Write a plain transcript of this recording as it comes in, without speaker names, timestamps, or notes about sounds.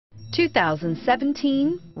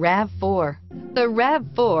2017 RAV4. The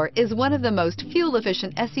RAV4 is one of the most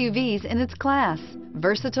fuel-efficient SUVs in its class.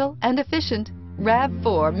 Versatile and efficient,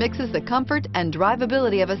 RAV4 mixes the comfort and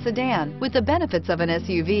drivability of a sedan with the benefits of an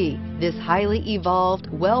SUV. This highly evolved,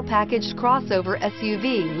 well-packaged crossover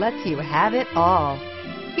SUV lets you have it all.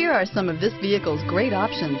 Here are some of this vehicle's great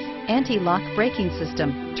options: anti-lock braking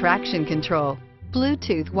system, traction control,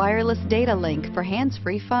 Bluetooth wireless data link for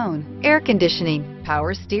hands-free phone, air conditioning,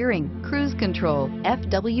 power steering, cruise control,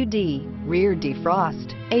 FWD, rear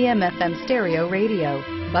defrost, AM/FM stereo radio,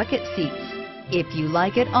 bucket seats. If you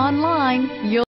like it online, you'll